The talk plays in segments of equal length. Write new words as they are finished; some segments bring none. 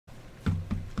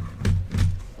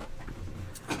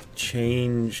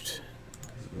changed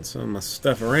some of my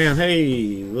stuff around.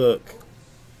 Hey, look.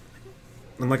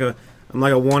 I'm like a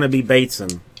wannabe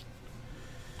Bateson.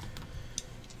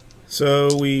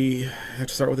 So we have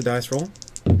to start with the dice roll.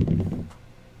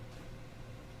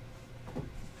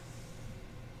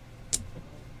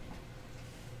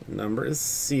 Number is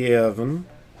 7.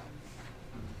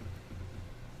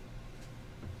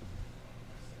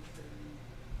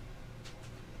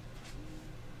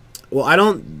 Well, I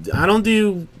don't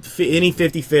do any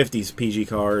 50-50s PG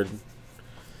card.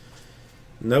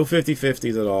 No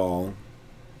 50-50s at all.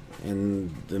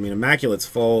 And I mean, Immaculate's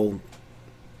full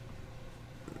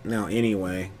now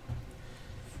anyway.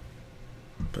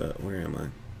 But where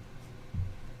am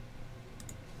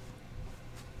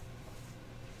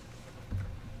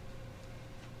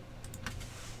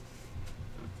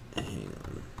I? Hang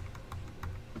on.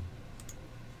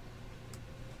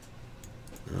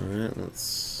 All right,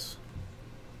 let's.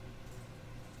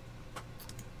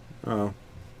 Oh,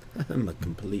 I'm a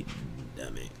complete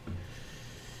dummy.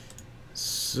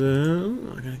 So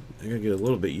I gotta get a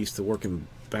little bit used to working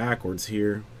backwards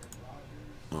here.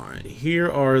 All right, here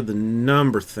are the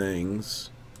number things.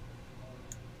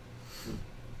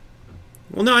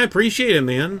 Well, no, I appreciate it,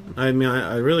 man. I mean,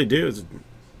 I really do.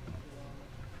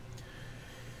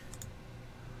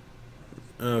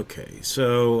 Okay,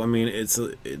 so I mean,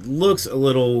 it looks a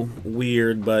little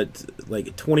weird, but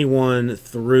like 21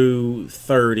 through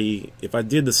 30. If I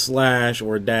did the slash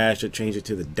or a dash, it changed it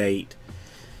to the date,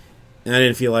 and I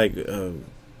didn't feel like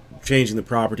changing the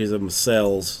properties of my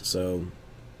cells. So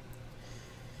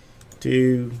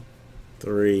 2,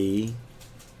 3,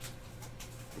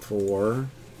 4,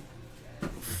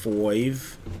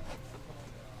 5,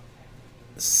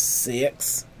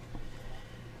 6,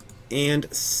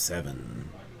 and 7.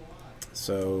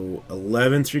 So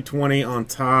 11 through 20 on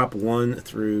top, 1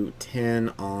 through 10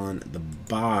 on the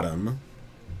bottom.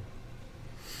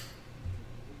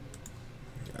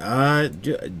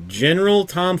 General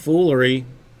tomfoolery.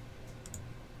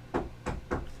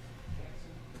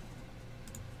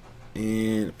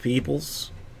 And peoples.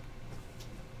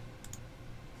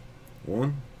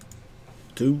 1,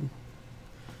 2.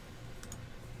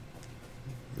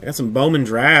 I got some Bowman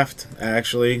draft,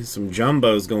 actually. Some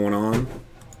jumbos going on.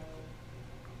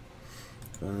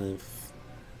 5,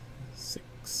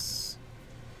 6,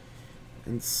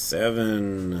 and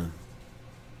 7.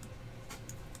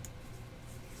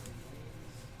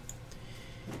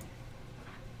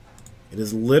 It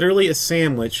is literally a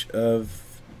sandwich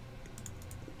of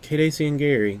K-Dacy and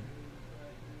Gary.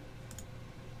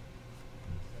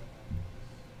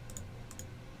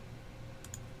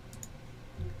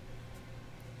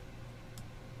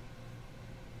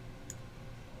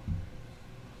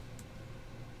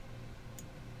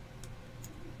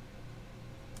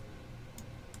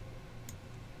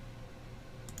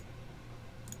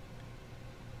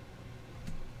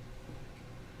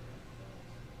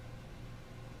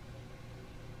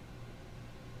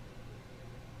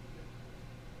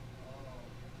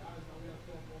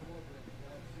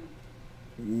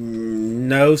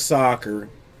 No soccer.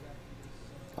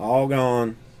 All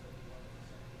gone.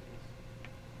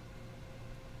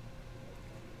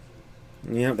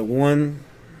 Yeah, the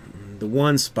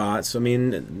one spot. So I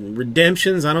mean,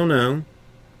 redemptions, I don't know.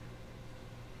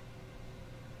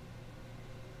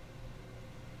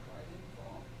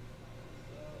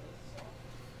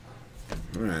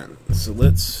 All right, so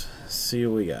let's see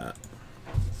what we got.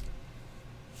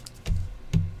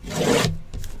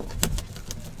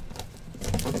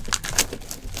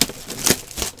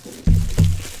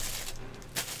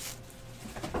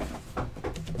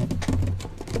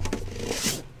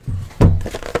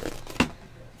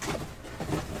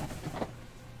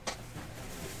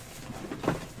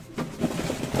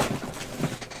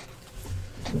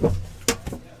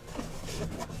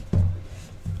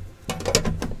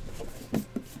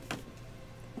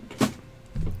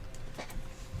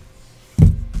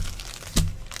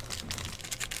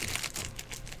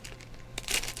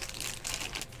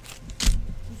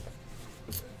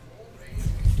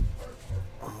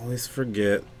 Always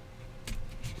forget.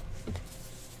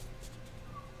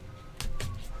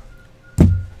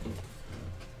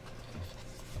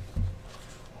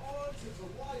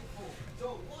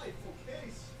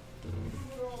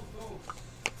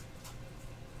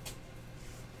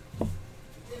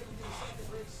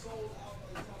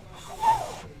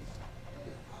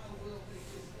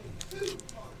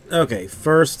 Okay,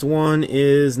 first one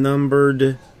is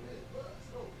numbered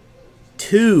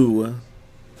 2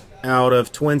 out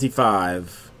of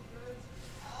 25.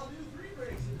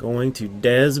 Going to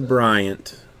Des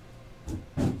Bryant.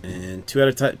 And 2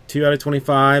 out of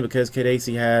 25 because Kate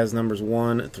Acey has numbers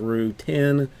 1 through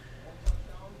 10.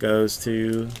 Goes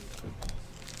to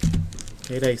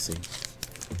Kate Acey.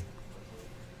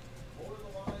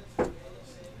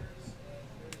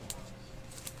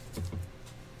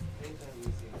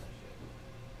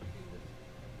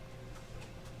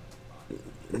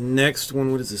 Next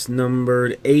one, what is this?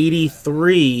 Numbered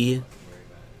 83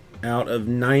 out of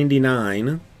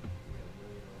 99.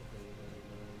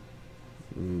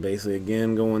 Basically,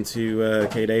 again, going to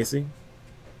Kate Acey.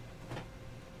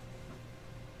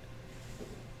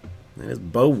 That is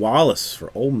Bo Wallace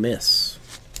for Ole Miss.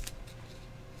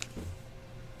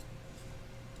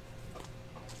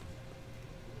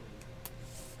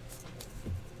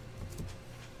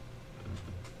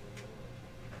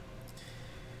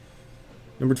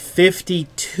 Numbered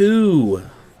 52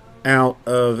 out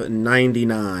of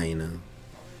 99.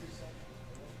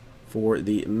 For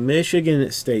the Michigan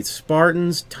State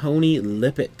Spartans, Tony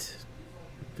Lippett.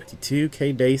 52,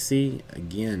 Kate Acey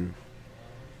again.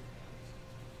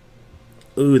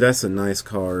 Ooh, that's a nice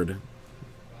card.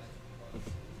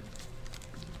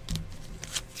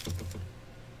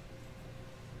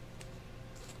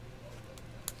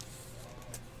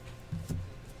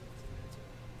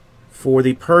 For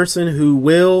the person who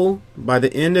will, by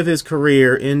the end of his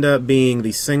career, end up being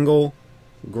the single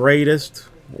greatest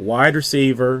wide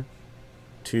receiver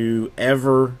to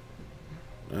ever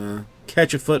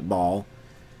catch a football.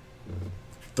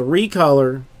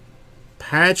 3-color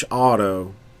patch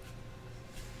auto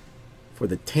for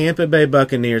the Tampa Bay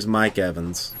Buccaneers, Mike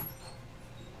Evans.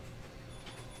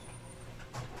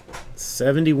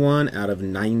 71 out of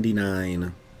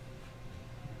 99.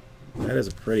 That is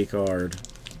a pretty card.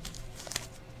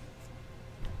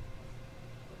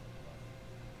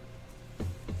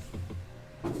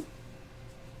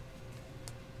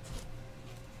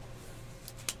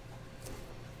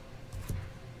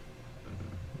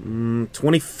 Mm,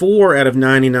 24 out of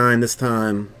 99 this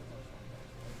time.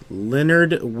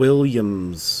 Leonard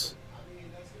Williams.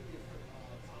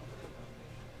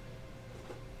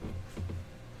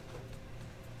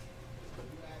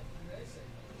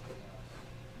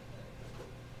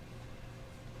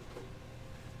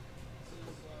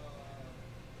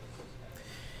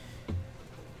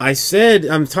 I said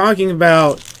I'm talking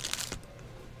about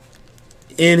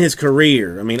in his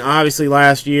career. I mean, obviously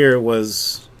last year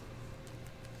was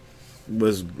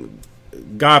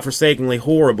godforsakenly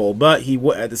horrible, but he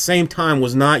at the same time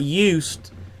was not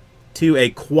used to a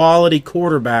quality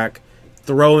quarterback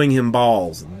throwing him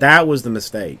balls. That was the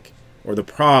mistake or the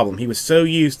problem. He was so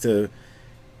used to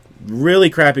really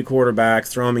crappy quarterbacks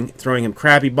throwing him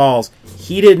crappy balls.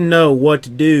 He didn't know what to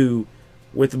do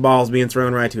with the balls being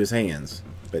thrown right to his hands.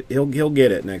 But he'll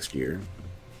get it next year.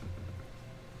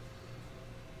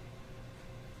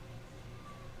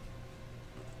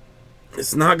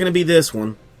 It's not going to be this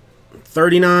one.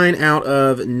 39 out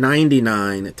of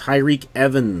 99. Tyreek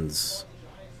Evans.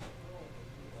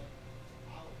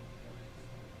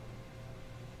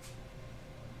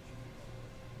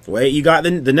 Wait, you got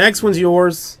the next one's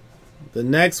yours. The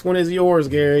next one is yours,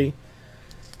 Gary.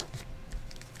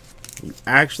 You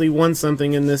actually won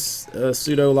something in this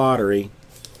pseudo lottery.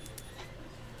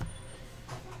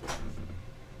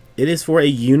 It is for a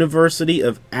University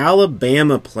of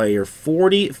Alabama player.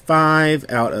 45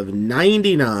 out of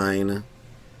 99.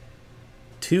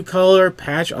 2-color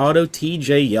patch auto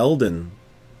TJ Yeldon.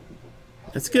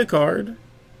 That's a good card.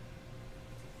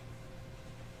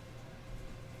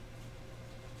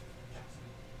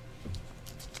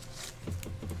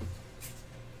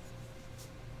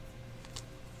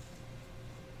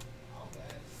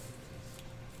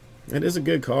 That is a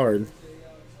good card.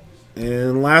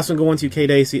 And last one going to Kate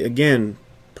Acey again,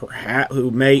 perhaps who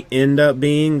may end up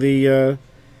being the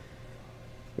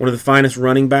one of the finest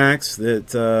running backs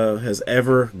that has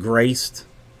ever graced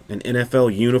an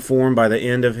NFL uniform by the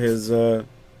end of his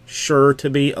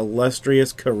sure-to-be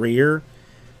illustrious career.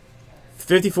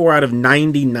 54 out of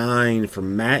 99 for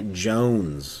Matt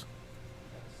Jones.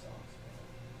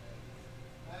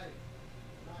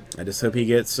 I just hope he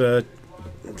gets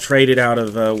traded out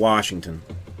of Washington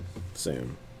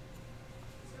soon.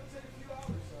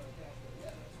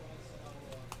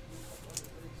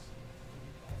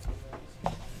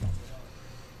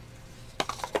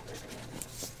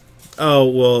 Oh,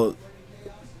 well,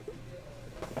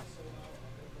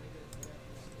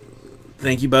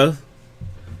 thank you both.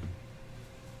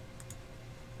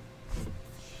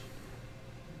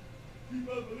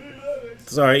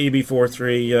 Sorry,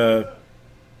 EB43,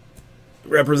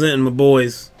 representing my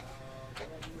boys.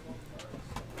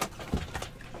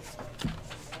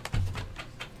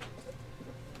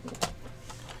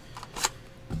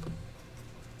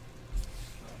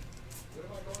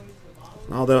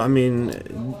 Although, I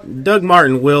mean, Doug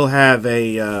Martin will have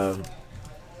a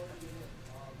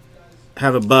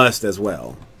bust as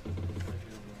well.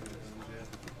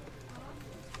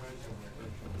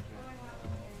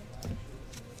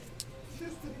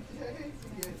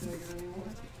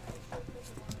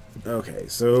 Okay,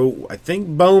 so I think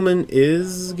Bowman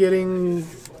is getting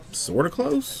sort of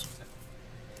close.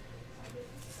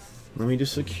 Let me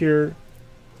just secure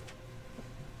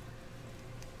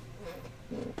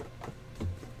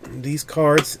these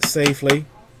cards safely.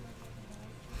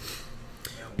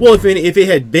 Well, if it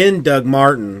had been Doug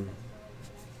Martin,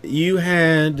 you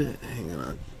had... Hang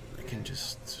on. I can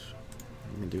just...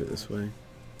 Let me do it this way.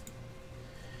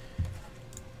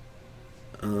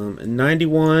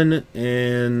 91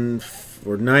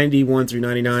 or 91 through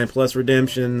 99 plus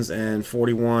redemptions, and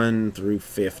 41 through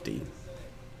 50.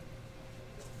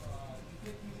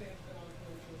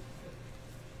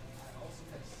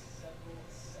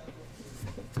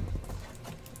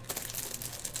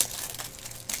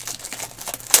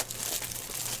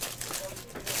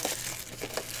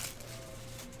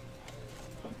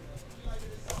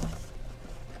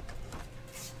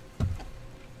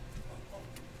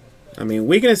 I mean,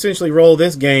 we can essentially roll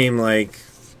this game like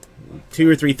 2,000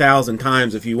 or 3,000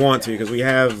 times if you want to, because we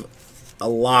have a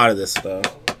lot of this stuff.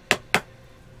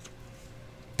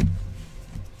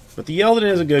 But the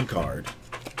Yeldon is a good card.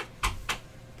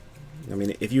 I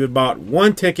mean, if you had bought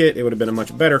one ticket, it would have been a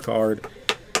much better card.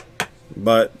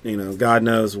 But, you know, God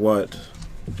knows what